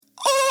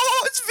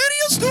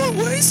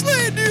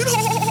Wasteland, dude.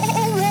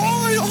 All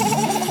right.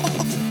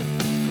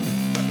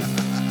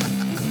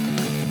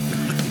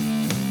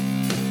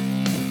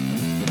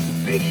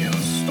 Video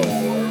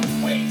Store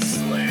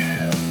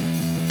Wasteland.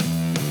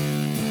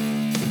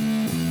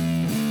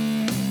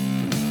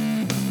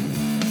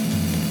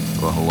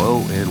 Well, hello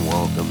and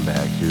welcome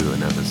back to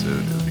an episode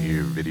of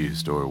your Video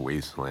Store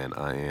Wasteland.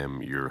 I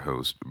am your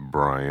host,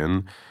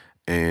 Brian,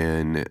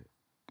 and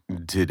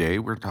today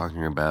we're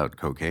talking about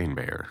Cocaine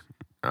Bear.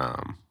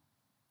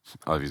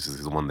 Obviously,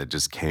 this is the one that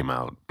just came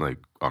out like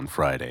on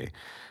Friday.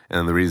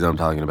 And the reason I'm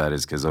talking about it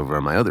is because over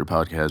on my other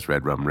podcast,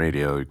 Red Rum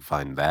Radio, you can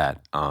find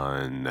that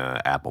on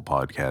Apple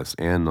Podcasts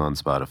and on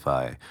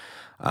Spotify.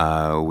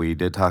 We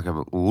did talk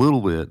a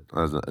little bit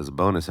as a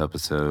bonus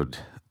episode,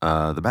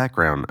 the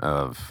background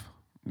of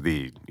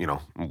the,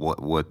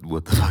 what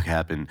the fuck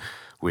happened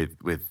with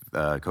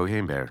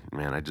Cocaine Bear.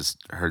 Man, I just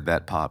heard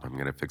that pop. I'm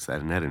gonna fix that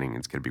in editing.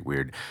 It's gonna be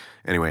weird.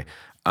 Anyway,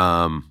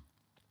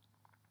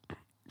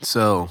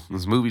 so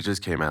this movie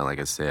just came out, like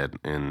I said,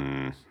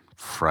 in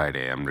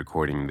Friday. I'm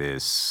recording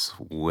this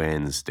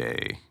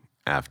Wednesday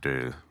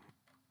after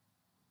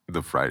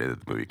the Friday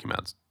that the movie came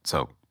out.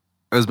 So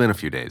it's been a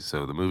few days.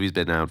 So the movie's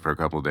been out for a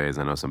couple of days.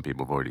 I know some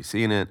people have already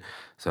seen it.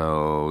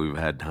 So we've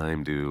had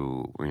time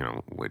to,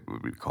 what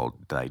we call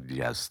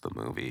digest the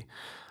movie.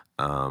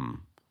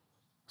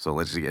 So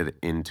let's get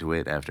into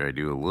it after I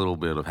do a little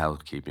bit of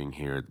housekeeping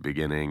here at the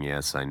beginning.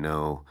 Yes, I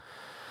know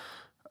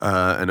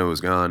it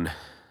was gone.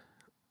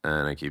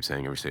 And I keep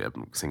saying every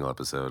single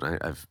episode.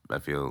 I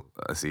feel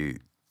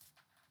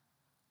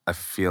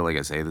like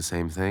I say the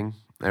same thing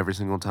every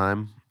single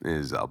time.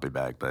 Is I'll be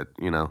back, but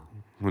who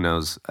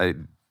knows? If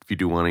you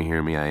do want to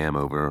hear me, I am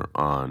over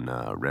on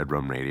Red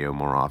Rum Radio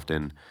more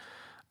often.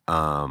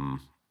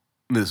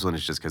 This one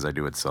is just because I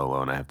do it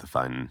solo and I have to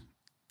find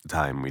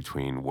time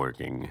between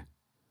working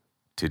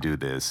to do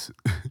this.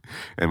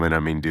 And when I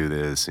mean do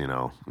this,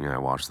 I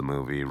watch the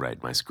movie,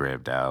 write my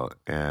script out,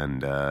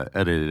 and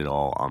edit it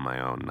all on my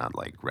own, not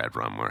like Red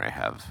Rum where I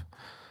have,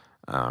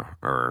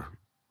 or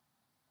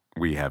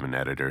we have an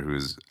editor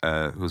who's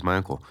my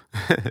uncle.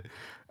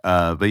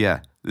 But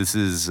yeah, this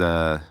is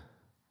a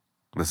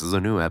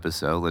new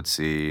episode. Let's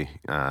see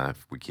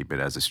if we keep it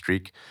as a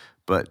streak.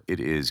 But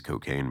it is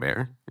Cocaine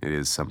Bear. It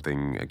is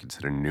something I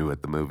consider new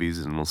at the movies,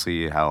 and we'll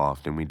see how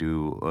often we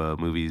do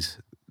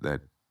movies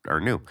that are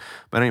new.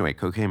 But anyway,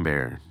 Cocaine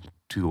Bear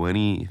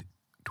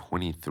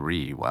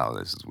 2023. Wow,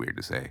 this is weird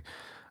to say.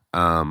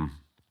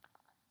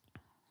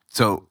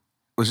 So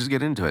let's just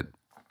get into it.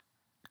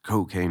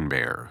 Cocaine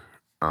Bear.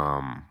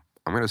 I'm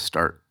going to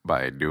start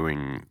by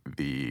doing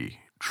the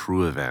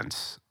true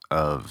events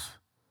of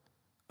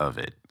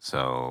it.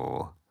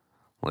 So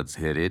let's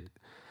hit it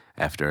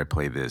after I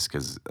play this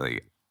because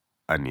I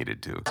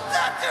needed to. Dr.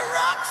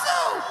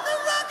 Roxo, the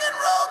rock and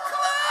roll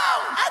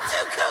clown. I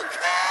do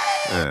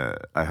cocaine.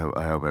 I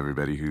hope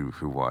everybody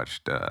who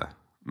watched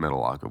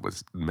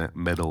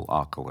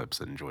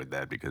Metalocalypse enjoyed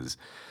that because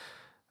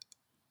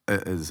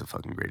it is a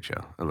fucking great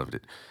show. I loved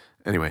it.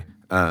 Anyway,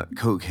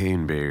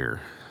 Cocaine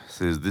Bear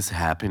says this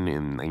happened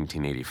in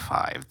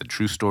 1985. The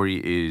true story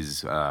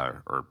is,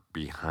 or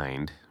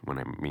behind, when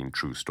I mean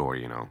true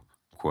story,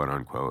 quote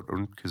unquote,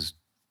 because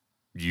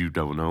you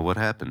don't know what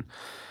happened.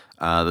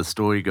 The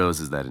story goes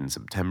is that in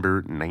September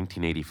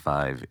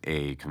 1985,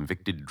 a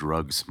convicted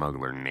drug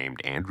smuggler named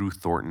Andrew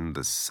Thornton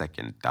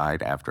II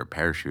died after a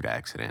parachute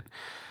accident.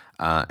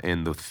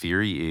 And the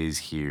theory is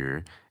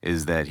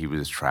that he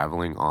was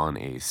traveling on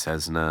a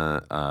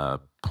Cessna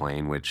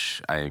plane,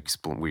 which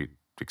we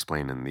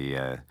explained in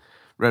the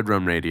Red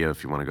Rum Radio.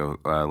 If you want to go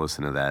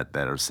listen to that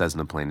a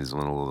Cessna plane is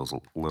one of those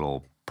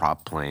little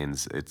prop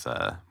planes. It's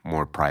a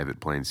more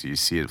private plane, so you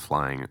see it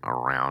flying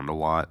around a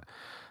lot.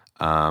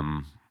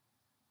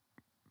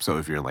 So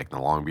if you're in the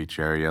Long Beach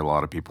area, a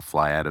lot of people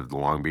fly out of the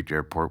Long Beach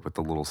airport with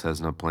the little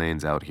Cessna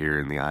planes. Out here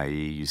in the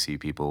IE, you see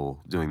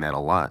people doing that a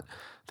lot.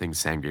 I think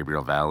San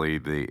Gabriel Valley,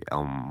 the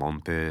El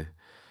Monte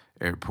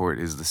airport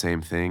is the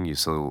same thing.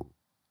 It's the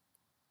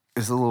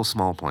little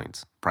small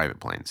planes, private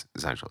planes,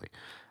 essentially.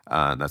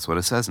 That's what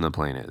a Cessna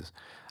plane is.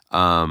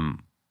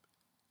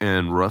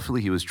 And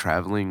roughly he was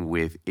traveling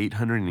with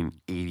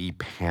 880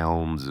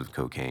 pounds of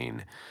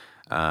cocaine.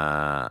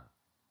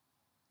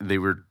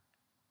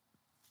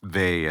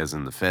 They, as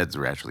in the feds,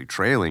 were actually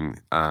trailing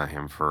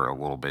him for a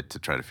little bit to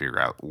try to figure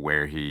out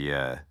where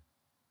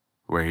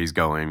he's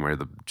going, where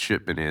the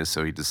shipment is.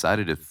 So he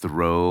decided to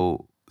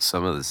throw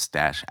some of the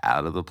stash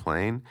out of the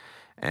plane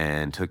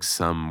and took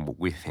some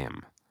with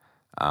him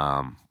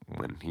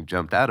when he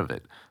jumped out of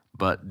it.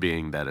 But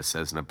being that a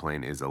Cessna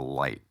plane is a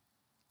light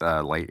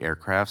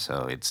aircraft,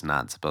 so it's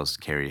not supposed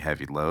to carry a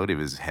heavy load. It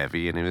was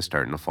heavy and it was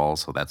starting to fall,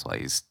 so that's why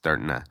he's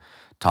starting to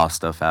toss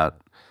stuff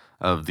out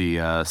of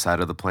the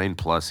side of the plane.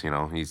 Plus,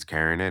 he's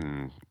carrying it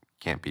and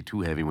can't be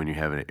too heavy when you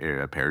have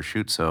a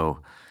parachute. So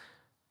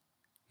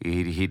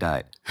he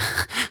died.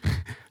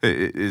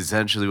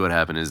 Essentially, what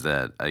happened is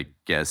that I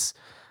guess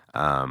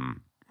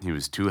he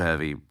was too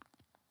heavy,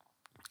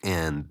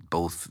 and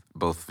both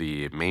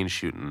the main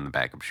chute and the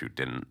backup chute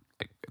didn't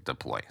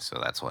deploy. So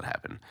that's what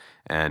happened.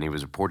 And he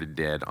was reported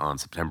dead on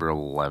September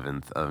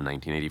 11th of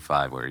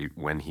 1985,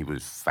 when he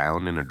was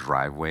found in a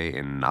driveway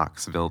in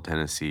Knoxville,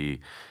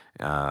 Tennessee,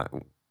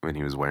 when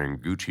he was wearing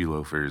Gucci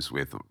loafers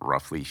with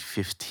roughly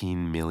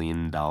 $15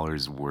 million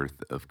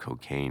worth of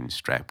cocaine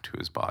strapped to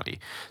his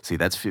body. See,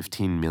 that's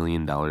 $15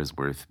 million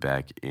worth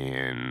back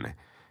in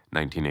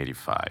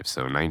 1985.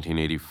 So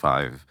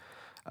 1985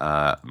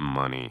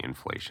 money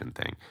inflation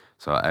thing.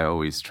 So I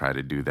always try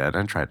to do that.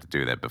 I tried to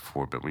do that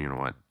before, but you know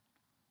what?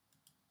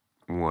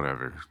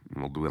 Whatever.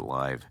 We'll do it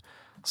live.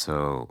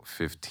 So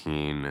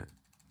 15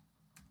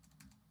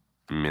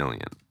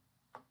 million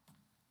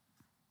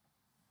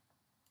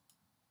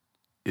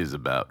is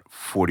about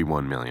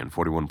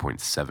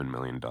 $41.7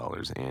 million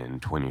in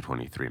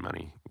 2023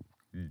 money.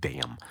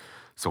 Damn.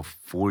 So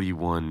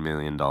 $41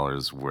 million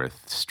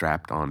worth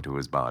strapped onto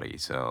his body.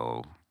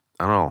 So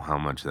I don't know how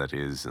much that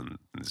is in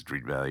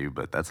street value,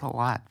 but that's a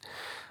lot.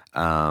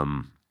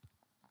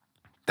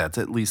 That's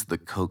at least the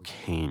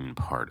cocaine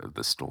part of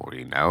the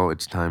story. Now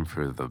it's time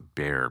for the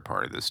bear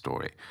part of the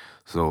story.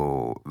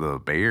 So the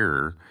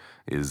bear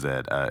is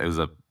that it was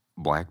a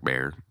black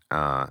bear,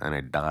 and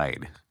it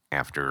died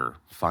after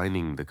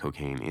finding the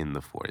cocaine in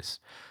the forest.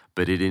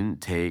 But it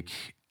didn't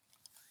take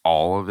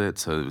all of it,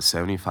 so it was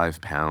 75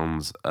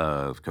 pounds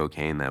of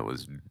cocaine that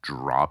was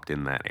dropped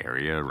in that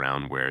area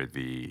around where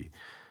the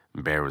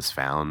bear was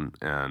found,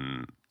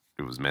 and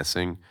it was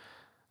missing.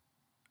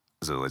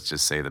 So let's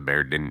just say the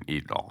bear didn't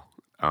eat it all.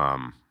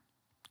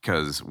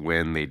 Because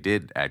when they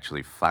did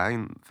actually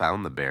found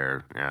the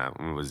bear,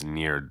 it was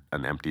near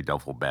an empty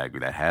duffel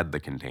bag that had the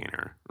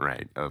container,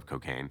 right, of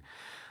cocaine.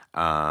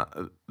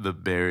 The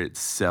bear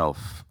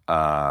itself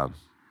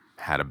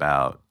had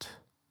about,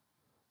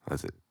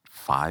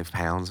 5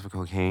 pounds of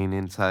cocaine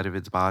inside of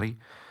its body,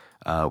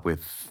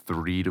 with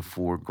 3 to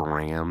 4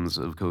 grams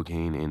of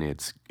cocaine in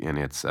its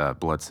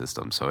blood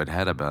system. So it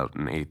had about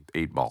an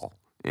eight ball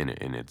in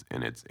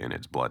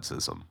its blood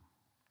system.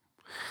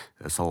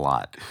 That's a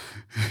lot.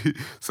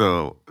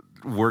 So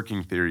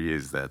working theory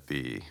is that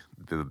the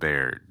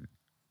bear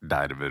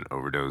died of an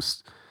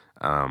overdose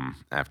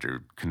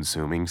after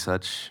consuming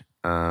such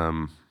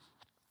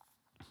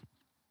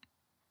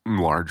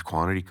large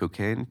quantity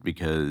cocaine,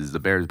 because the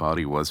bear's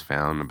body was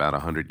found about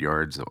 100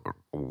 yards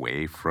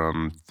away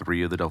from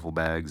 3 of the duffel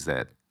bags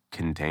that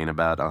contain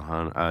about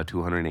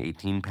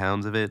 218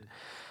 pounds of it.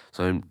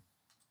 So it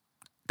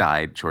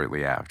died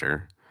shortly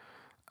after.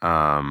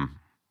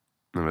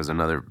 There was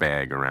another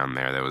bag around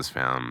there that was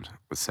found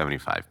with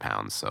 75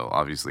 pounds. So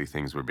obviously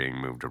things were being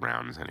moved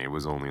around, and it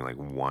was only like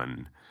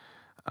one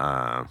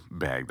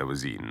bag that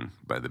was eaten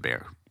by the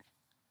bear.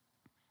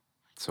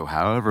 So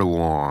however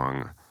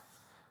long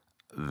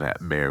that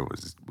bear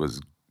was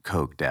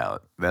coked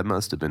out, that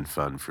must have been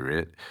fun for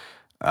it.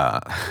 Yeah,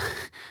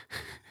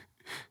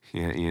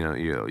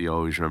 you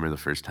always remember the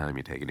first time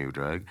you take a new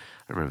drug.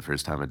 I remember the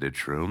first time I did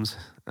shrooms.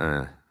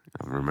 I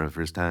remember the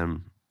first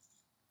time,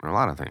 a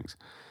lot of things.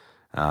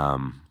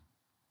 But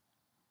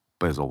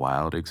it's a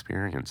wild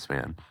experience,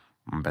 man.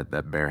 I bet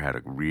that bear had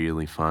a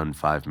really fun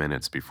 5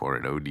 minutes before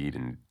it OD'd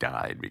and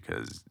died,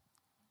 because,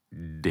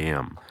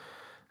 damn,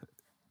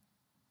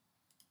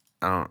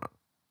 I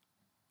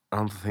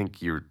don't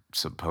think you're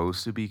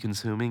supposed to be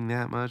consuming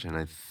that much, and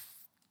I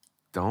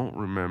don't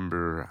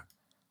remember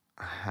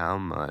how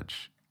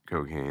much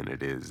cocaine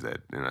it is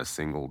that in a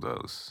single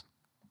dose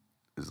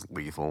is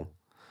lethal,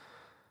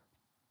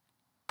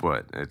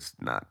 but it's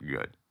not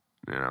good.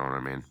 You know what I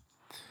mean?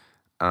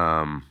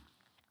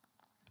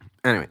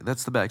 Anyway,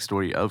 that's the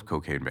backstory of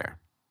Cocaine Bear.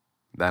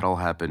 That all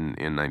happened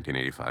in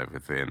 1985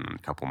 within a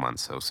couple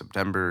months. So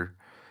September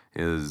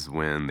is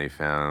when they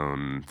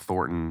found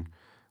Thornton,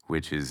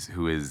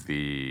 who is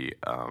the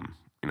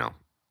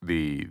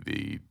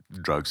the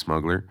drug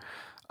smuggler,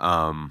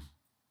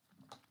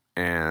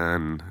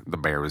 and the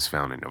bear was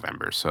found in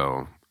November.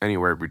 So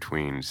anywhere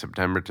between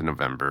September to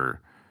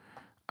November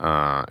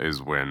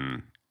is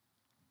when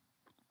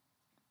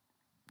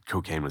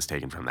cocaine was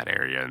taken from that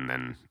area, and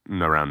then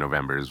around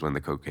November is when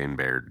the Cocaine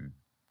Bear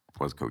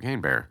was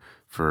Cocaine Bear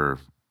for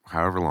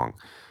however long.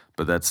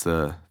 But that's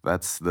the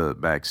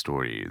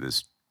backstory,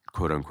 this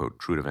quote unquote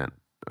true event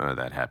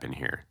that happened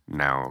here.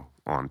 Now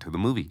on to the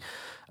movie.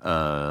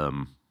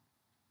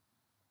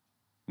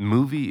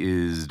 Movie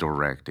is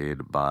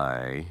directed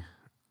by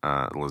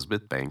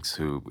Elizabeth Banks,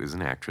 who is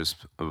an actress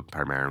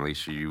primarily.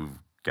 You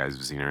guys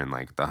have seen her in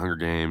like The Hunger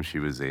Games. She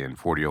was in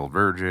 40-Year-Old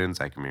Virgins,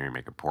 I Can Marry,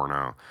 Make a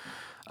Porno,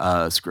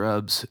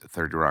 Scrubs,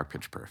 30 Rock,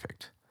 Pitch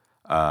Perfect.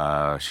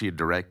 She had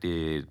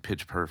directed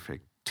Pitch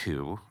Perfect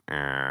 2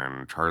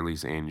 and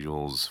Charlie's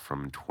Angels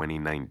from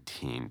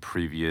 2019,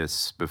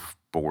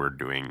 before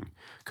doing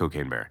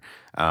Cocaine Bear.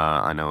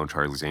 I know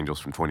Charlie's Angels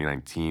from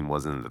 2019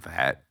 wasn't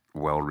that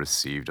well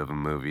received of a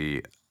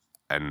movie,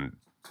 and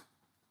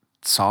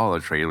saw the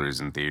trailers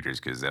in theaters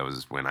because that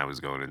was when I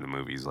was going to the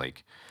movies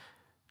like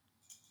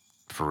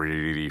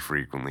pretty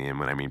frequently. And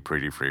when I mean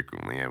pretty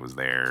frequently, I was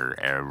there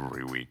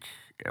every week,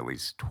 at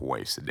least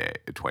twice a day.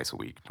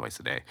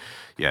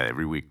 Yeah,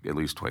 every week, at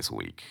least twice a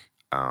week.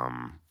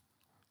 And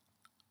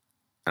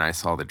and I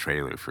saw the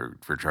trailer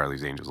for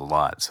Charlie's Angels a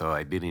lot, so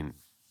I didn't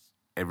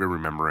ever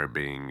remember it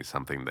being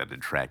something that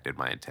attracted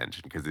my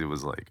attention because it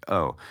was like,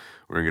 oh,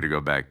 we're going to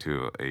go back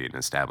to an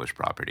established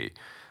property.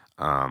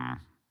 Um,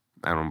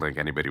 I don't think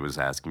anybody was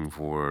asking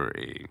for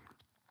a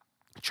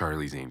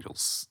Charlie's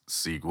Angels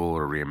sequel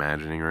or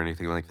reimagining or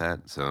anything like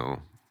that,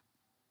 so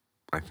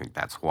I think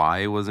that's why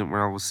it wasn't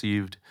well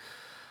received.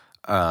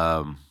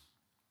 Um,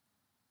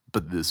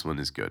 but this one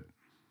is good.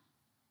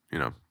 You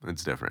know,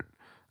 it's different.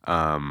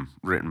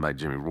 Written by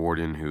Jimmy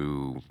Warden,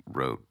 who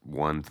wrote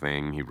one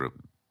thing. He wrote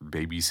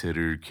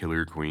Babysitter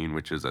Killer Queen,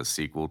 which is a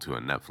sequel to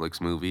a Netflix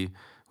movie,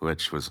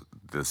 which was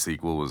the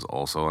sequel was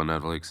also on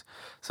Netflix.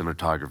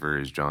 Cinematographer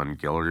is John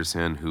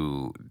Gilderson,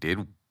 who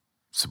did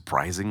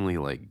surprisingly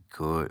like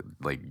good,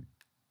 like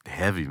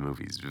heavy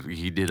movies.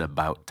 He did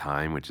About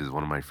Time, which is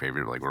one of my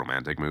favorite like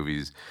romantic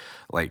movies,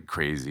 like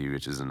Crazy,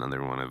 which is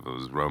another one of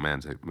those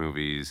romantic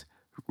movies.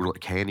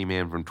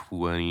 Candyman from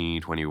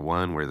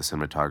 2021, where the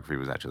cinematography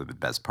was actually the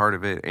best part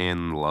of it,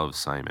 and Love,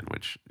 Simon,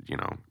 which, you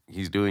know,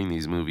 he's doing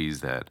these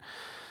movies that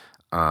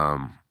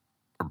are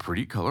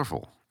pretty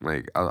colorful.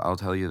 Like I'll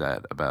tell you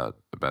that about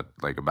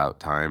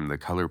Time, the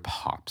color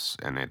pops,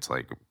 and it's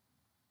like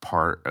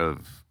part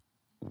of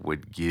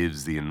what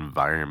gives the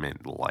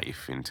environment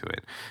life into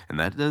it, and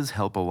that does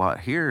help a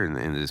lot here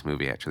in this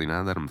movie. Actually,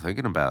 now that I'm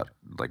thinking about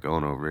like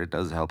going over it,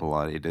 does help a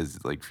lot. It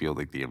does like feel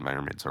like the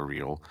environments are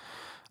real.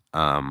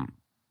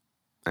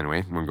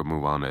 Anyway, we're gonna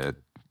move on to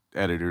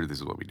editor. This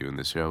is what we do in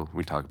this show.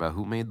 We talk about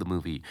who made the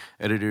movie.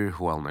 Editor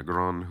Joel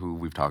Negron, who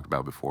we've talked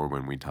about before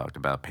when we talked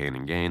about Pain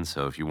and Gain.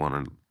 So if you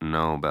want to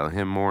know about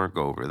him more,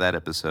 go over that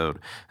episode.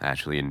 I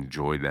actually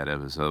enjoyed that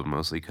episode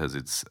mostly because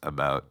it's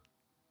about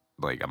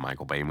like a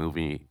Michael Bay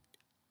movie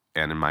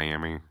and in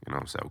Miami, you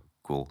know, so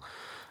cool.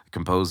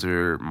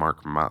 Composer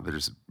Mark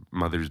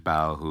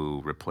Mothersbaugh,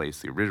 who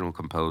replaced the original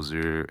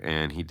composer,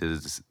 and he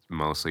does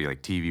mostly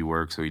like TV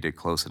work. So he did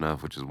Close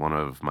Enough, which is one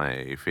of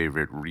my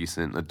favorite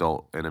recent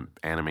adult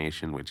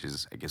animation, which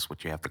is I guess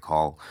what you have to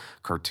call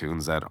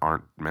cartoons that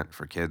aren't meant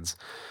for kids.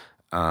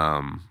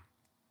 Um,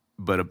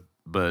 but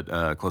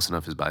Close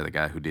Enough is by the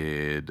guy who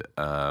did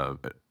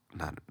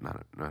not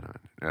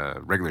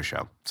Regular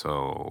Show.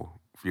 So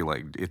if you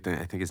like, I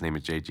think his name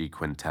is J.G.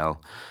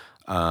 Quintel.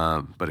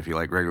 But if you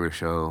like Regular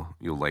Show,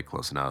 you'll like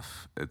Close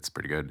Enough. It's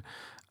pretty good.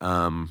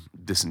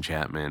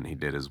 Disenchantment he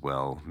did as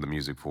well, the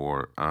music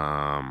for.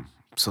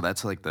 So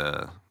that's like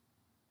I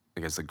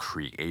guess the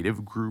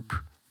creative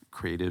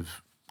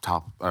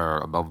top or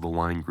above the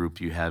line group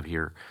you have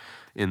here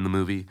in the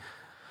movie.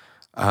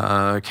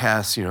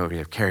 Cast, you know, we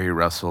have Kerry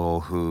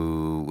Russell,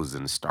 who was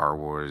in Star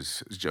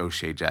Wars,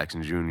 O'Shea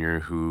Jackson Jr.,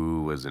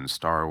 who was in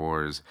Star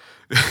Wars,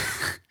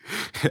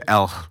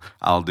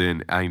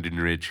 Alden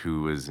Ehrenreich,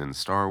 who was in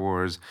Star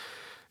Wars.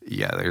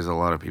 Yeah, there's a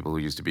lot of people who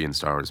used to be in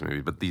Star Wars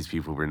movies, but these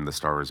people were in the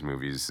Star Wars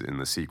movies in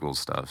the sequel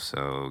stuff.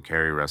 So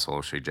Kerry Russell,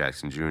 O'Shea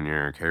Jackson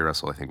Jr. Kerry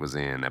Russell, I think, was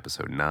in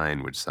Episode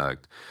 9, which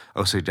sucked.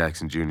 O'Shea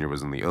Jackson Jr.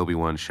 was in the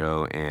Obi-Wan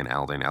show, and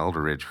Alden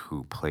Ehrenreich,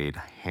 who played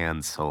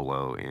Han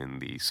Solo in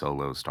the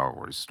Solo Star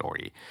Wars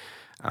story.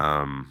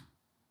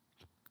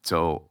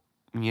 So,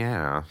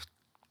 yeah,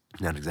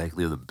 not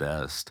exactly the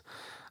best.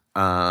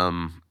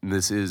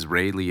 This is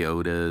Ray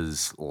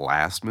Liotta's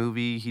last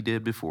movie he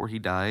did before he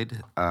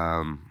died.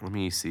 Let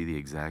me see the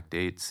exact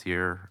dates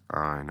here.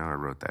 I know I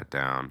wrote that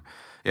down.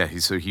 Yeah, Ray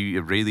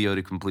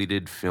Liotta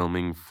completed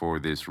filming for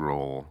this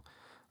role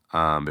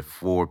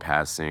before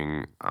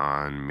passing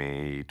on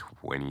May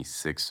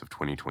 26th of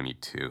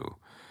 2022.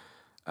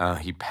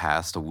 He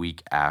passed a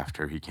week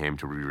after he came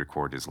to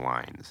re-record his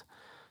lines.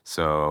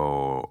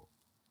 So,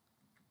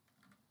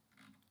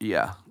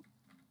 yeah,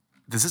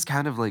 this is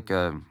kind of like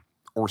a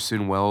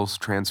Orson Welles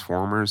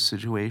Transformers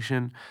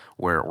situation,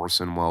 where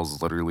Orson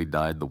Welles literally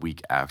died the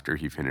week after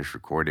he finished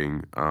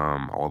recording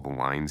all the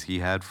lines he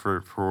had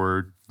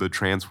for the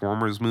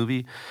Transformers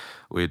movie,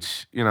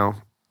 which, you know,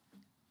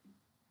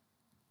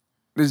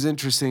 is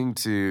interesting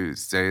to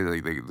say,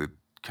 like the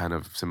kind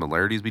of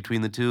similarities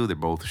between the two. They're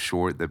both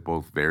short. They're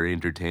both very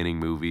entertaining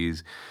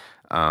movies.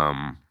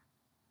 And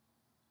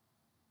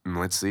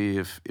let's see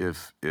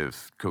if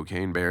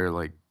Cocaine Bear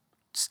like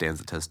stands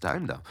the test of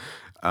time though.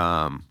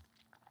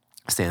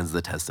 Stands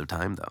the test of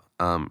time,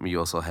 though. You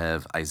also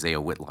have Isaiah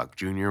Whitlock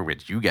Jr.,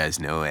 which you guys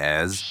know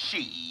as.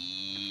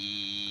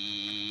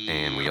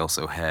 And we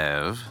also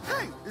have.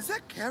 Hey, is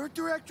that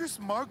character actress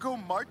Margot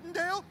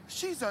Martindale?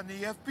 She's on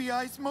the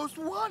FBI's most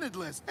wanted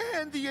list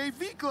and the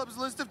AV Club's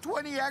list of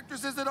 20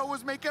 actresses that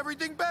always make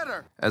everything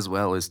better. As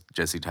well as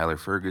Jesse Tyler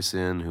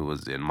Ferguson, who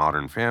was in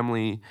Modern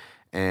Family,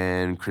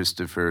 and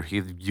Christopher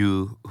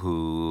Hivju,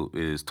 who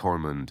is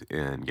Tormund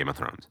in Game of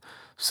Thrones.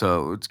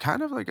 So it's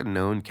kind of like a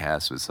known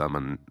cast with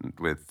some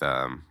with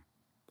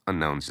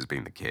unknowns just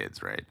being the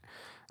kids, right?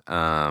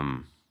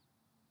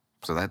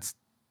 So that's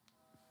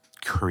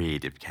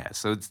creative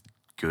cast. So it's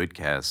good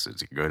cast.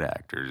 It's good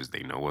actors.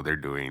 They know what they're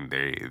doing.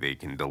 They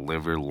can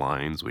deliver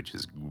lines, which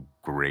is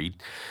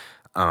great.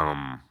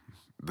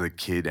 The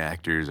kid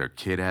actors are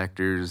kid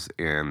actors,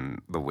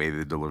 and the way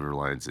they deliver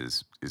lines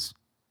is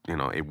you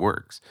know, it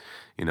works.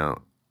 You know,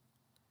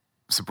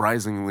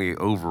 surprisingly,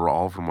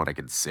 overall, from what I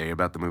could say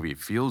about the movie, it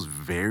feels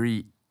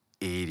very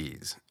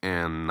 80s.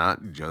 And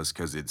not just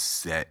because it's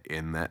set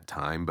in that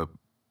time, but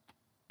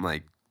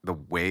like the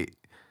way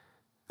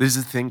there's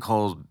a thing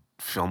called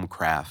film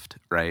craft,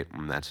 right?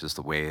 And that's just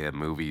the way a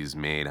movie is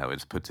made, how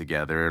it's put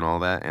together, and all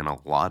that. And a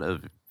lot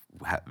of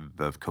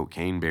the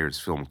Cocaine Bear's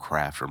film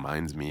craft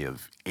reminds me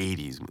of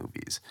 80s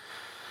movies.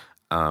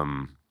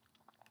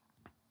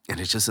 And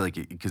it's just like,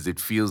 because it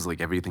feels like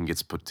everything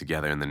gets put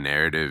together and the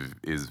narrative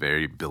is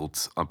very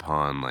built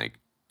upon like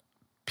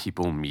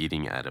people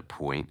meeting at a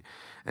point.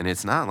 And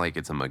it's not like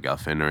it's a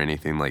MacGuffin or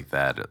anything like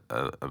that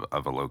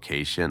of a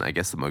location. I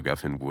guess the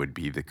MacGuffin would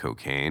be the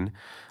cocaine,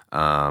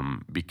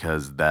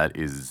 because that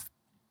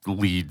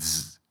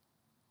leads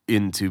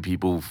into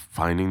people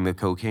finding the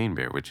cocaine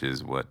bear, which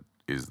is what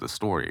is the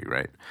story,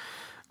 right?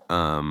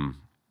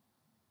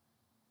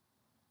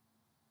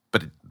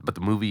 But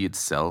the movie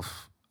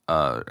itself,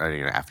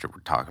 after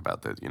we talk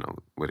about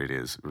what it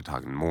is, we're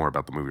talking more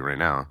about the movie right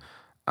now,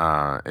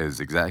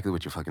 is exactly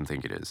what you fucking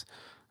think it is.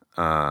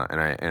 And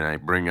I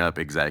bring up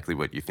exactly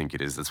what you think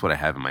it is. That's what I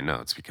have in my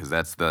notes, because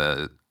that's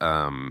the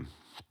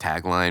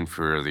tagline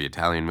for the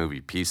Italian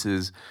movie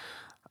Pieces.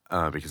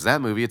 Because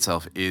that movie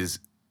itself is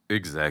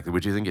exactly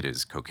what you think it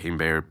is. Cocaine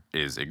Bear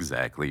is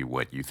exactly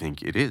what you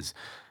think it is.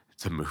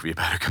 It's a movie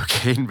about a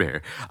cocaine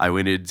bear. I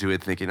went into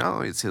it thinking,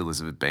 oh, it's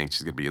Elizabeth Banks.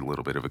 She's going to be a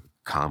little bit of a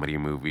comedy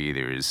movie.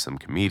 There is some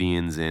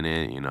comedians in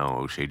it.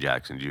 O'Shea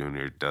Jackson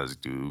Jr. does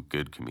do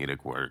good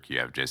comedic work. You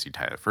have Jesse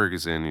Tyler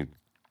Ferguson,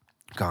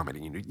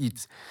 comedy.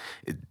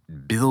 It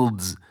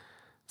builds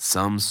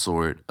some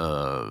sort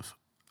of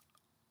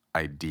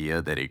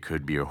idea that it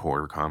could be a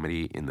horror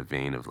comedy in the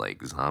vein of like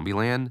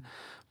Zombieland,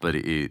 but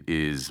it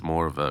is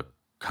more of a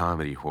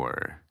comedy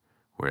horror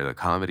where the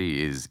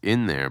comedy is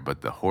in there,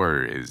 but the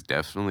horror is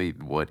definitely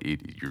what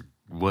is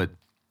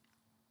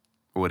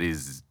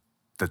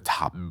the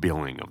top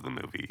billing of the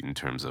movie in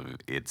terms of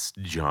its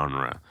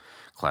genre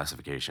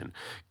classification.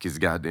 Because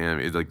goddamn,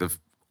 it's like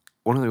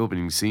one of the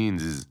opening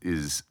scenes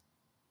is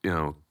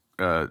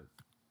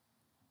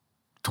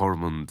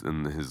Tormund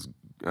and his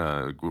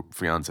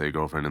fiance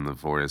girlfriend in the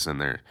forest,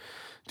 and they're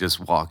just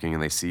walking,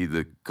 and they see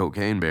the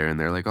cocaine bear, and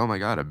they're like, "Oh my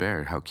god, a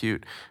bear! How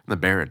cute!" And the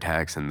bear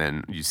attacks, and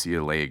then you see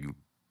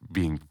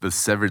the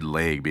severed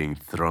leg being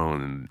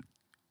thrown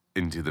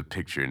into the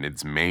picture in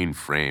its main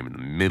frame in the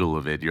middle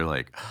of it. You're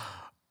like,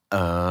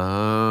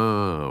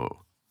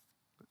 "Oh,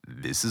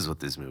 this is what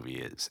this movie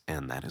is,"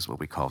 and that is what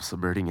we call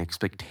subverting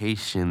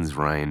expectations,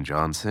 Rian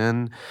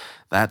Johnson.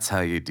 That's how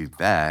you do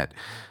that,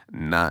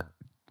 not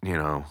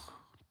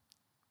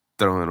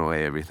throwing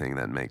away everything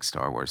that makes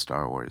Star Wars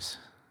Star Wars.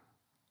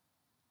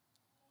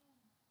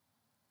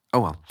 Oh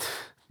well,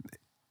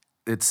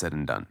 it's said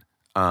and done.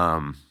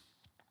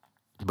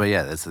 But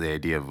yeah, that's the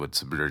idea of what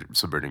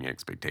subverting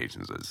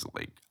expectations is.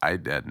 Like, I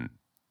had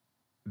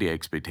the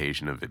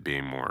expectation of it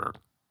being more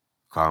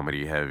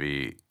comedy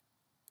heavy.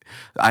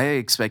 I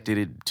expected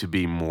it to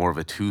be more of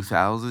a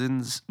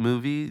 2000s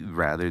movie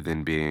rather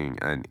than being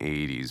an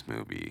 80s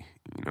movie.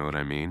 You know what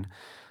I mean?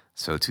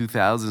 So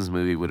 2000s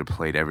movie would have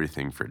played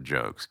everything for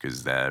jokes,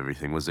 because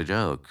everything was a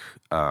joke.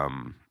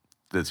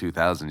 The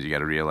 2000s, you got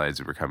to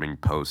realize we're coming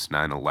post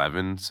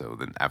 9/11. So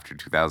then after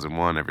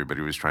 2001, everybody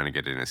was trying to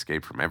get an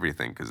escape from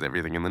everything, because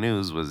everything in the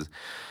news was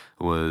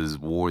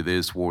war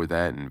this, war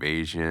that,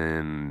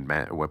 invasion,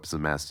 weapons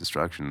of mass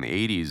destruction. In the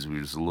 80s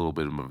was a little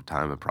bit of a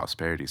time of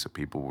prosperity, so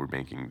people were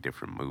making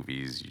different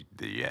movies.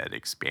 You had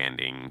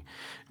expanding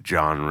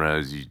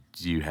genres.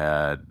 You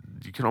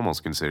can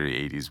almost consider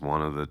the 80s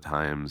one of the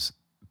times.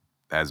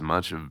 As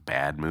much of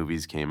bad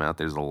movies came out,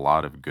 there's a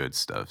lot of good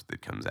stuff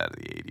that comes out of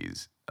the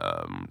 80s,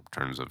 in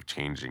terms of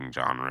changing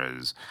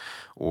genres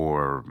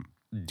or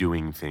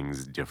doing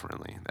things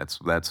differently.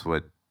 That's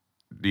what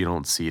you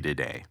don't see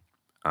today.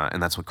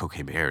 And that's what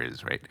Cocaine Bear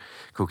is, right?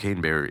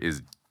 Cocaine Bear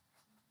is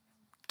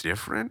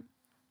different.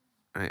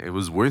 It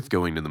was worth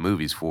going to the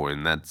movies for,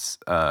 and that's,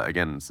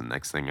 again, it's the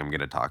next thing I'm going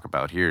to talk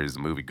about here is the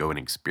movie-going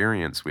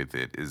experience with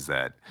it, is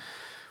that,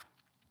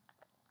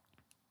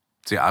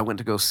 see, I went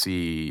to go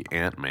see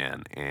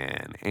Ant-Man,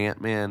 and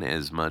Ant-Man,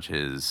 as much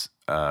as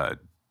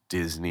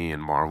Disney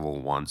and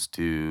Marvel wants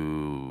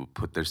to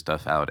put their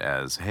stuff out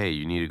as, hey,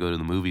 you need to go to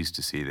the movies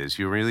to see this,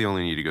 you really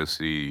only need to go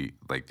see,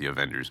 like, the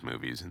Avengers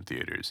movies in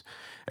theaters.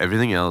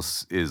 Everything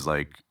else is,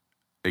 like,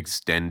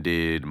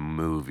 extended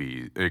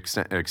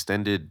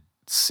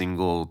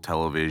single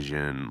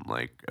television,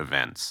 like,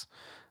 events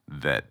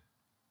that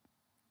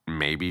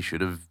maybe should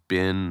have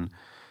been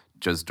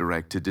just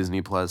direct to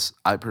Disney Plus.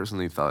 I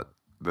personally thought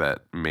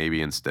that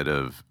maybe instead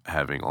of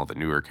having all the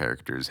newer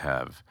characters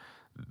have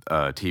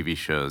TV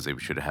shows, they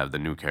should have the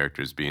new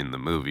characters be in the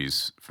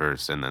movies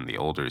first, and then the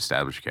older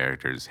established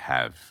characters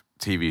have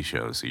TV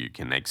shows, so you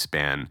can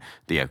expand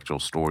the actual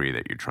story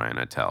that you're trying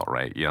to tell,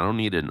 right? You don't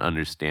need to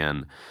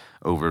understand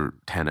over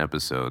 10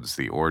 episodes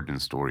the origin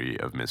story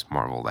of Miss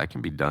Marvel. That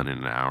can be done in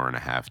an hour and a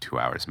half, 2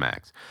 hours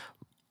max.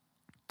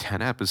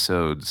 10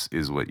 episodes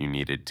is what you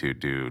needed to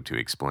do to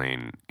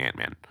explain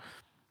Ant-Man.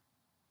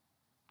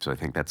 So I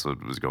think that's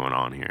what was going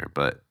on here.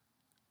 But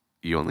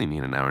you only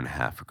need an hour and a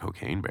half for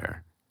Cocaine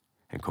Bear.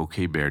 And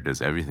Cocaine Bear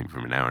does everything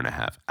from an hour and a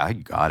half. I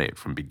got it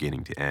from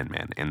beginning to end,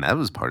 man. And that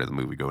was part of the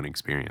movie going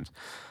experience.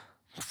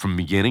 From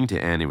beginning to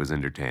end, it was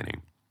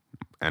entertaining.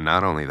 And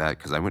not only that,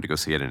 because I went to go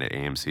see it in an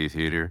AMC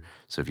theater.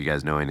 So if you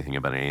guys know anything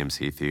about an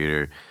AMC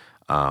theater,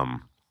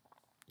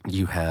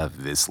 you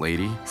have this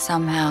lady.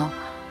 Somehow,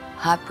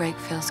 heartbreak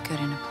feels good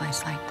in a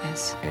place like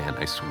this. And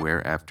I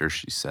swear after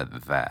she said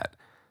that,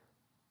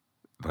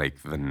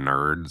 like the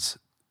nerds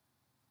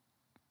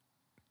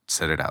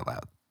said it out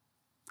loud.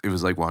 It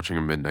was like watching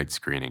a midnight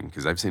screening,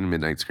 because I've seen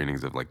midnight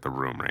screenings of like The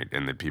Room, right?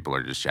 And then people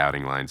are just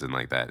shouting lines and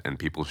like that. And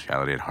people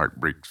shouted,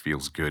 heartbreak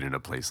feels good in a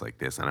place like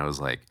this. And I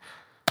was like,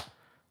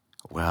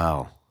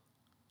 well,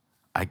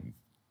 I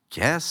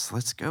guess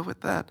let's go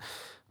with that.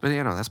 But,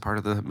 that's part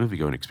of the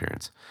movie-going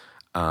experience.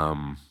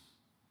 And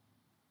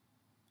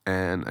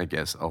I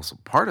guess also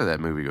part of that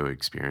movie-going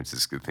experience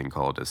is a thing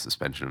called a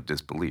suspension of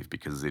disbelief,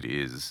 because it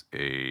is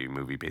a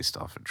movie based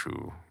off a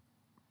true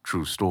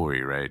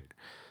story, right?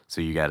 So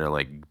you got to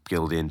like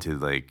build into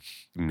like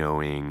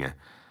knowing,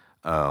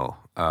 I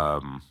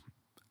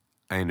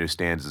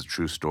understand it's a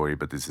true story,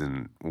 but this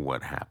isn't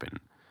what happened.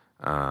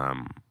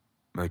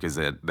 Because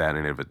that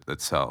in of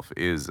itself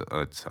is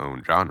its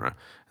own genre,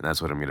 and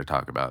that's what I'm going to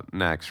talk about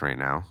next right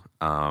now.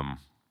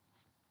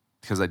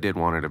 Because I did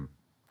want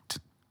to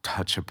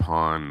touch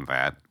upon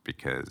that,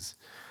 because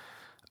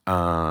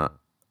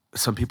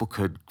some people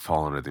could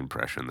fall under the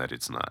impression that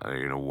it's not,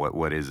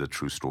 what is a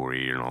true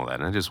story and all that.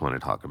 And I just want to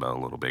talk about a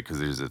little bit, because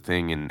there's a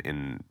thing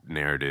in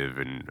narrative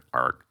and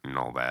art and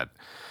all that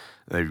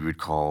you would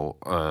call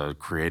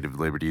creative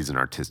liberties and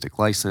artistic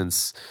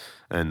license.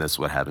 And that's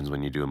what happens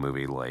when you do a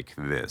movie like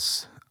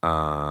this.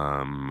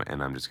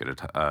 And I'm just going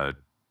to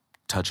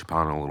touch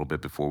upon it a little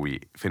bit before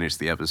we finish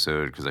the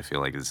episode, because I feel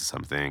like this is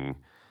something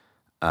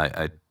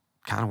I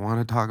kind of want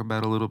to talk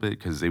about a little bit,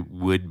 because it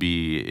would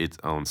be its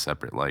own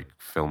separate like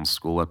film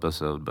school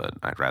episode, but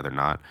I'd rather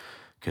not,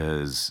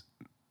 because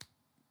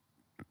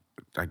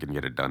I can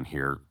get it done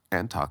here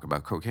and talk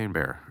about Cocaine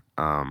Bear.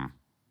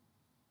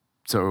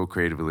 So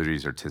creative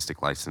liberties,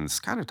 artistic license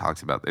kind of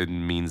talks about, it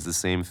means the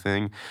same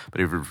thing,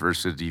 but it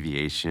refers to a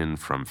deviation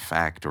from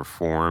fact or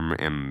form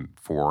and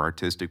for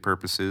artistic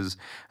purposes,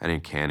 and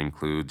it can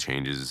include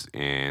changes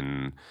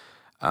in,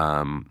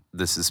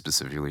 this is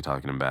specifically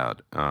talking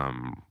about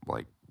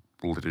like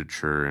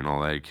literature and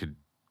all that. It could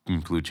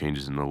include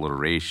changes in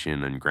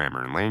alliteration and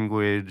grammar and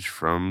language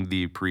from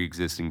the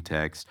pre-existing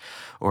text,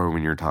 or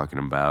when you're talking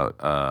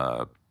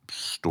about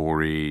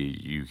story,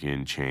 you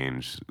can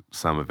change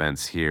some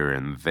events here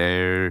and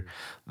there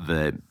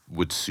that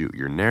would suit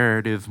your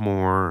narrative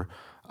more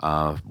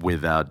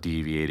without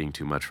deviating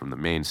too much from the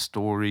main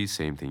story.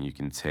 Same thing you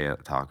can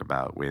talk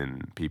about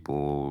when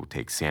people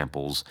take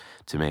samples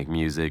to make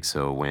music.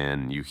 So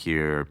when you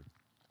hear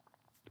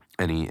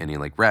any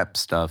like rap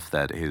stuff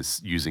that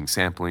is using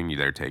sampling,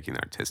 they're taking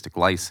artistic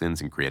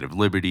license and creative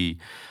liberty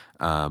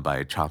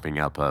by chopping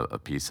up a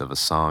piece of a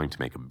song to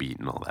make a beat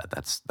and all that.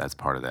 That's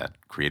part of that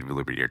creative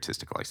liberty,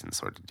 artistic license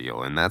sort of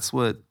deal. And that's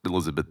what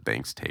Elizabeth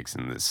Banks takes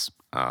in this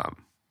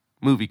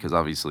movie, because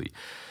obviously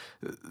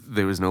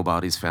there was no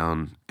bodies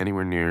found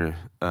anywhere near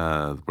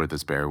where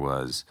this bear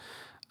was.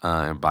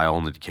 And by all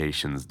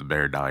indications, the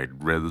bear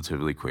died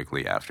relatively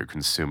quickly after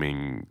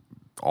consuming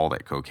all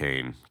that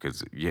cocaine,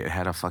 because it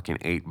had a fucking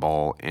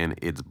 8-ball in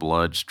its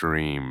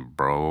bloodstream,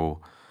 bro.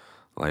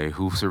 Like,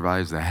 who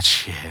survives that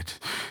shit?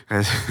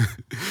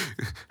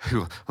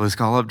 Let's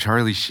call up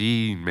Charlie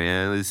Sheen,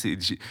 man. Let's see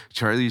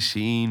Charlie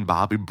Sheen,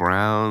 Bobby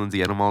Brown,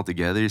 get them all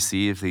together,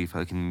 see if they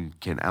fucking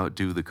can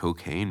outdo the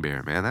Cocaine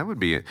Bear, man. That would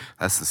be it.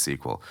 That's the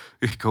sequel.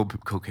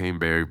 Cocaine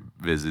Bear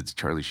visits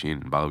Charlie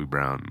Sheen and Bobby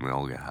Brown, and we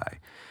all get high.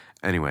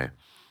 Anyway,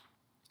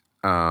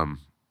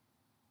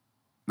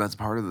 that's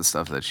part of the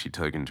stuff that she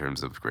took in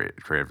terms of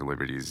creative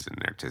liberties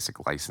and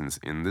artistic license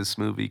in this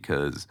movie,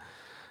 because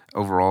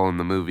overall in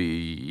the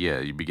movie,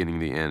 yeah, beginning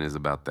to the end is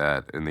about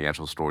that, and the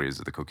actual story is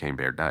that the Cocaine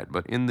Bear died.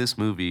 But in this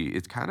movie,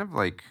 it's kind of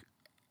like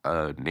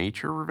a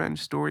nature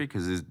revenge story,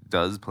 because it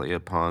does play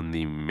upon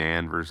the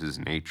man versus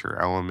nature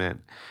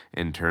element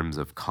in terms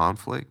of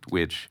conflict,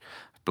 which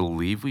I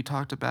believe we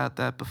talked about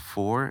that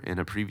before in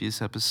a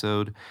previous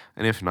episode.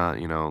 And if not,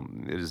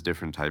 it is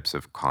different types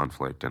of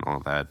conflict and all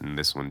that. And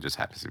this one just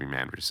happens to be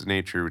man versus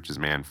nature, which is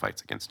man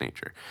fights against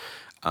nature.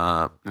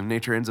 And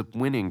nature ends up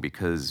winning,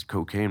 because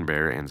Cocaine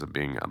Bear ends up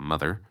being a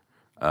mother.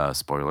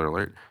 Spoiler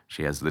alert.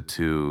 She has the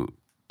two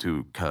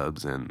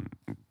cubs, and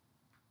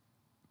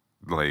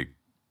like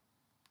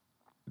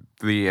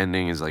the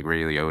ending is like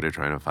Ray Liotta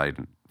trying to fight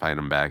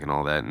him back and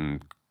all that,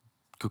 and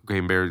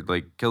Cocaine Bear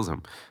like kills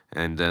him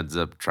and ends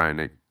up trying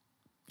to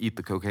eat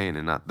the cocaine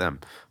and not them.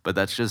 But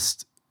that's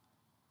just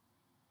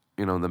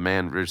the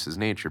man versus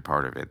nature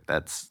part of it.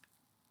 That's,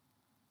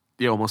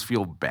 you almost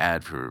feel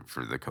bad for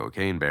the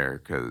Cocaine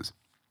Bear, because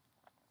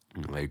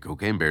like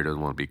Cocaine Bear doesn't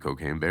want to be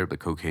Cocaine Bear, but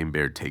Cocaine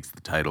Bear takes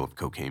the title of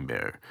Cocaine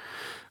Bear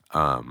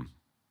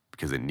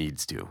because it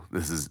needs to.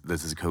 This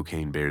is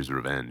Cocaine Bear's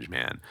revenge,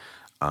 man.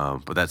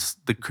 But that's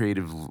the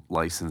creative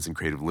license and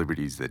creative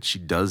liberties that she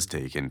does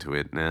take into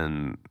it.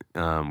 And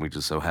we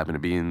just so happen to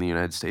be in the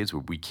United States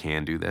where we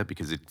can do that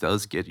because it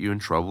does get you in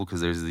trouble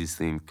because there's these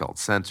things called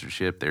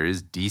censorship. There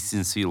is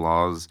decency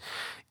laws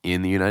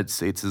in the United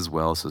States as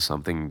well. So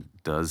something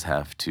does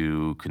have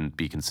to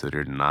be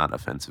considered not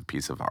offensive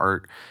piece of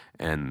art.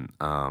 And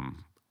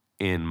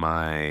in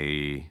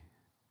my...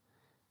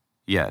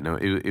 Yeah, no,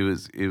 it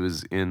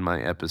was in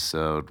my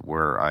episode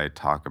where I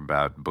talk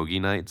about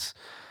Boogie Nights,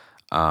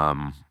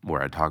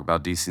 where I talk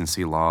about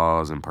decency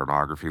laws and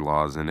pornography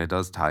laws, and it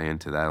does tie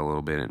into that a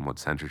little bit and what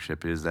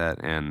censorship is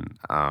that. And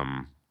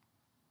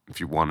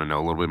if you want to know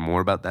a little bit more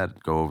about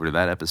that, go over to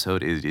that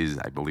episode. It is,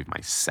 I believe,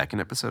 my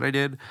second episode I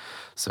did,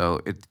 so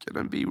it's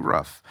gonna be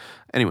rough.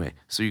 Anyway,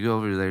 so you go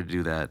over there to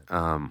do that.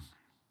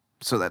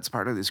 So that's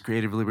part of this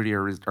creative liberty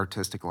or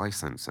artistic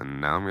license.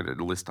 And now I'm going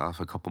to list off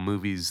a couple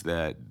movies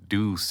that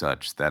do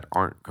such that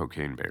aren't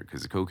Cocaine Bear,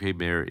 because Cocaine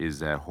Bear is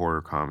that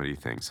horror comedy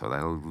thing. So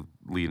that'll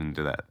lead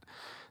into that.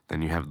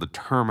 Then you have The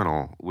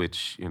Terminal,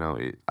 which,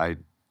 I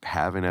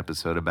have an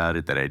episode about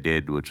it that I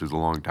did, which was a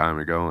long time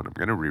ago, and I'm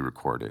going to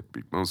re-record it,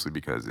 mostly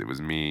because it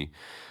was me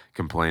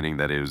complaining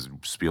that it was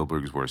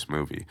Spielberg's worst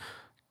movie.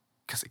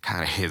 Because it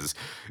kind of is.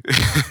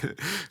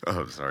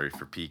 Oh, sorry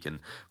for peeking.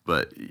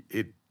 But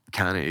it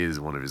kind of is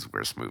one of his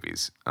worst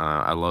movies.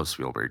 I love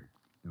Spielberg,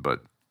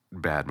 but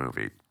bad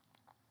movie.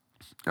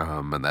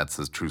 And that's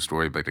a true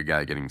story about a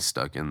guy getting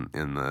stuck in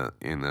the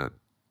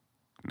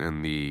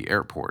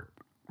airport.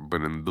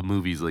 But in the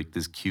movie's like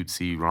this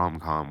cutesy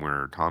rom-com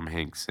where Tom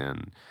Hanks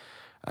and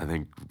I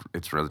think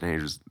it's Renee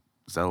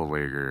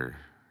Zellweger.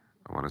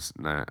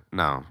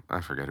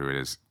 I forget who it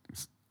is.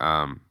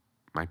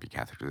 Might be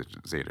Catherine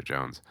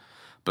Zeta-Jones.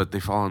 But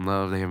they fall in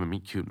love, they have a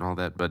meet cute and all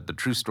that. But the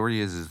true story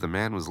is the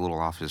man was a little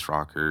off his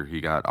rocker.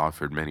 He got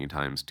offered many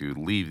times to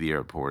leave the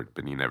airport,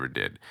 but he never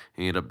did.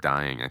 He ended up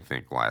dying, I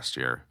think, last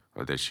year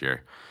or this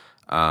year.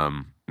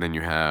 Then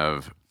you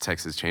have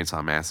Texas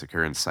Chainsaw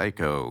Massacre and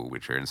Psycho,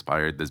 which are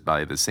inspired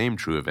by the same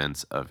true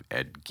events of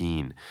Ed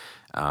Gein.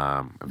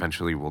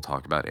 Eventually, we'll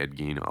talk about Ed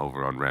Gein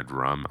over on Red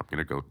Rum. I'm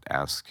gonna go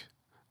ask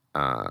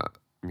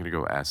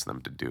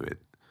them to do it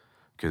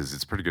because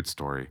it's a pretty good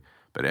story.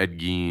 But Ed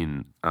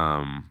Gein,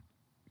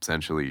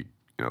 essentially,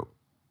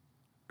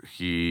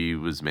 he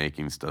was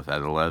making stuff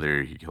out of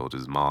leather. He killed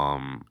his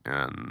mom,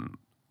 and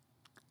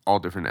all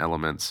different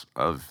elements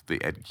of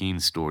the Ed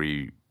Gein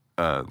story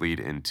lead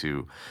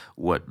into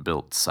what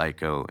built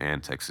Psycho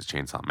and Texas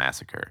Chainsaw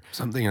Massacre.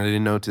 Something I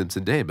didn't know till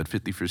today, but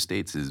 50 First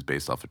Dates is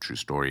based off a true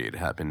story. It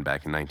happened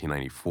back in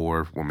 1994.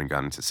 A woman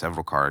got into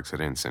several car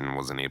accidents and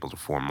wasn't able to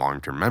form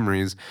long-term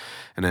memories.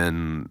 And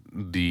then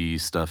the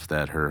stuff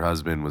that her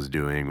husband was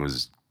doing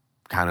was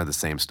kind of the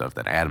same stuff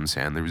that Adam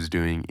Sandler was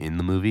doing in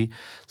the movie.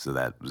 So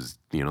that was,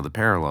 the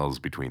parallels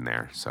between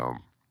there. So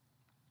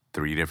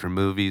 4 different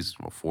movies,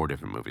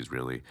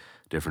 really,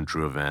 different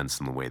true events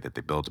and the way that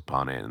they built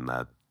upon it, and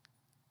that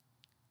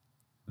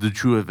the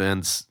true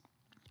events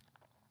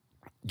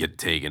get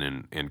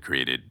taken and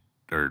created,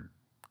 or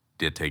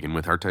get taken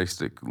with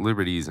artistic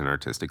liberties and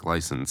artistic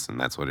license, and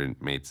that's what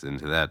it makes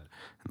into that,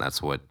 and that's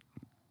what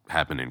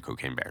happened in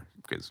Cocaine Bear,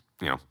 because,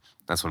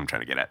 that's what I'm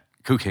trying to get at.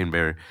 Cocaine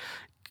Bear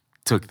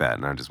took that,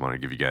 and I just want to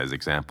give you guys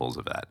examples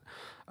of that,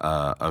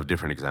 of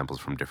different examples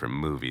from different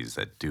movies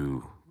that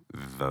do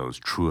those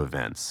true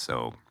events,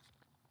 so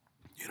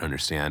you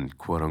understand,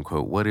 quote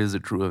unquote, what is a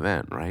true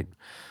event, right?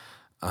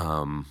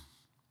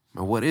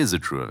 What is a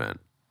true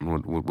event?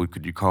 What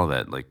could you call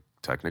that? Like,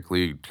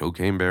 technically,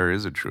 Cocaine Bear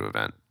is a true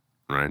event,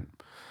 right?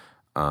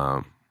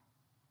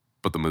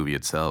 But the movie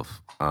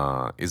itself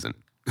isn't.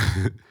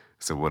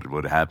 So what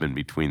would happen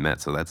between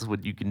that? So that's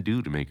what you can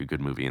do to make a good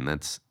movie, and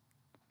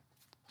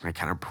I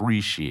kind of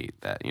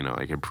appreciate that.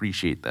 I can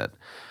appreciate that.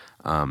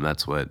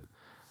 That's what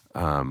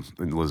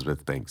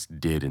Elizabeth Banks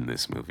did in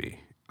this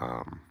movie.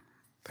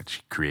 That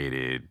she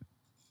created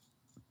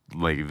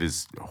like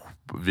this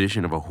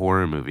vision of a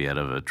horror movie out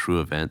of a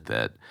true event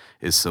that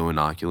is so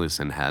innocuous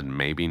and had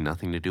maybe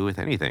nothing to do with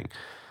anything.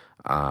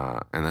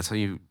 And that's how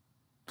you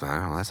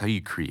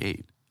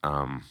create.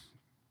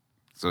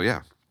 So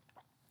yeah.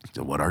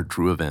 So what are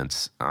true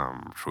events?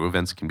 True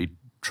events can be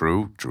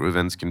true. True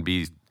events can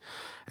be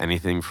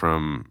anything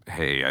from,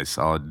 hey, I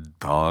saw a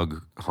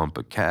dog hump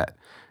a cat,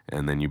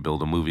 and then you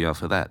build a movie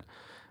off of that.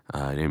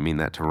 I didn't mean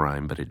that to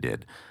rhyme, but it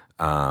did.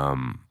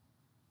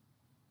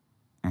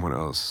 What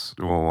else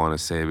do I want to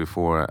say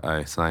before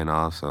I sign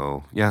off?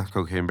 So, yeah,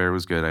 Cocaine Bear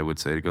was good. I would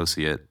say to go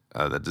see it.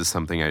 That is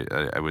something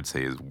I would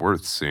say is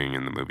worth seeing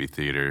in the movie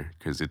theater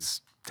because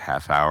it's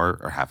hour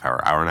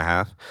and a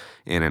half,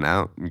 in and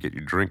out. You get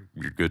your drink,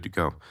 you're good to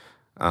go.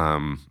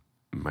 I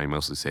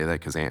mostly say that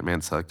because Ant-Man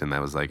sucked, and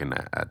that was like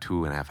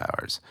 2.5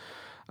 hours.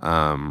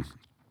 And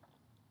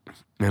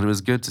it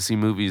was good to see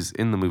movies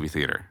in the movie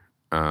theater.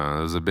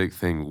 It was a big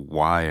thing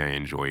why I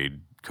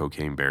enjoyed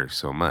Cocaine Bear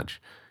so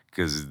much,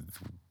 because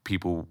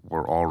people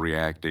were all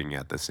reacting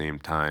at the same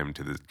time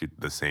to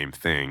the same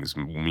things.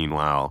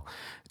 Meanwhile,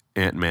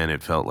 Ant-Man,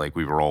 it felt like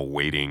we were all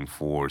waiting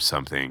for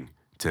something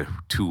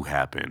to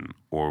happen,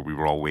 or we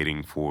were all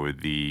waiting for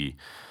the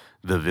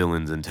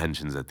villain's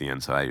intentions at the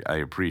end. So I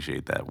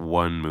appreciate that.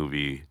 One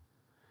movie,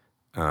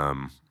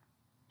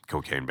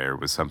 Cocaine Bear,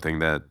 was something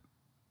that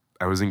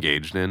I was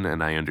engaged in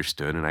and I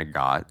understood and I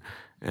got,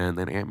 and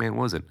then Ant-Man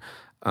wasn't.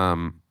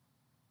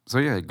 So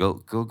yeah,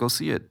 go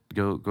see it.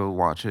 Go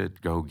watch it.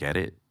 Go get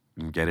it.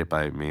 And get it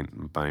by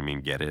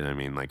get it. I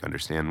mean, like,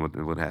 understand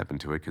what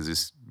happened to it, because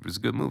it was a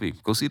good movie.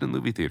 Go see it in the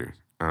movie theater.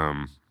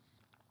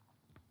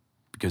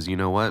 Because you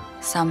know what?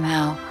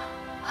 Somehow,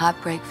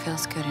 heartbreak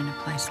feels good in a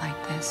place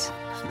like this.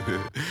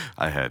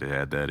 I had to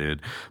add that in.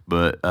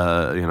 But,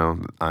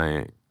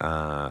 I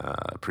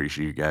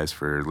appreciate you guys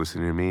for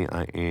listening to me.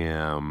 I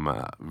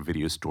am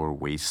Video Store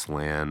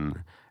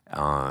Wasteland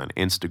on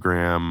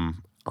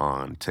Instagram,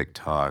 on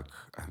TikTok,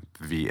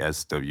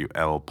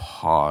 VSWL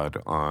Pod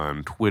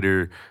on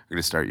Twitter. I'm going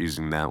to start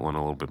using that one a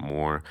little bit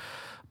more.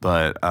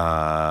 But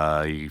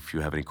if you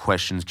have any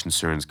questions,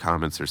 concerns,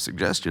 comments, or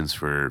suggestions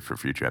for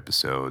future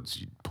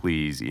episodes,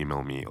 please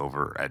email me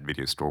over at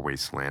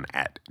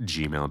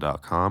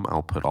videostorewasteland@gmail.com.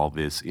 I'll put all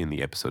this in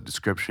the episode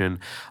description.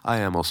 I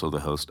am also the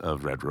host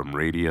of Red Rum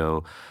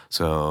Radio.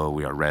 So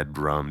we are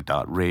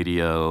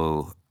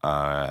redrum.radio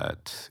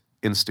at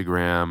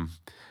Instagram.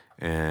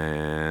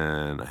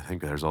 And I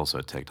think there's also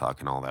a TikTok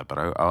and all that, but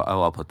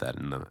I'll put that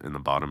in the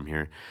bottom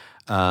here.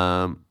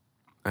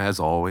 As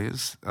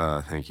always,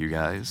 thank you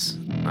guys.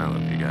 I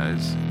love you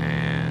guys,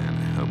 and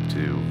I hope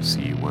to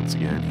see you once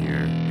again here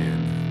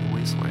in the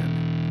Wasteland.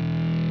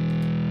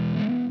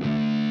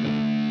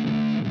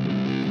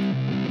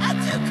 I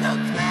took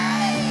cocaine.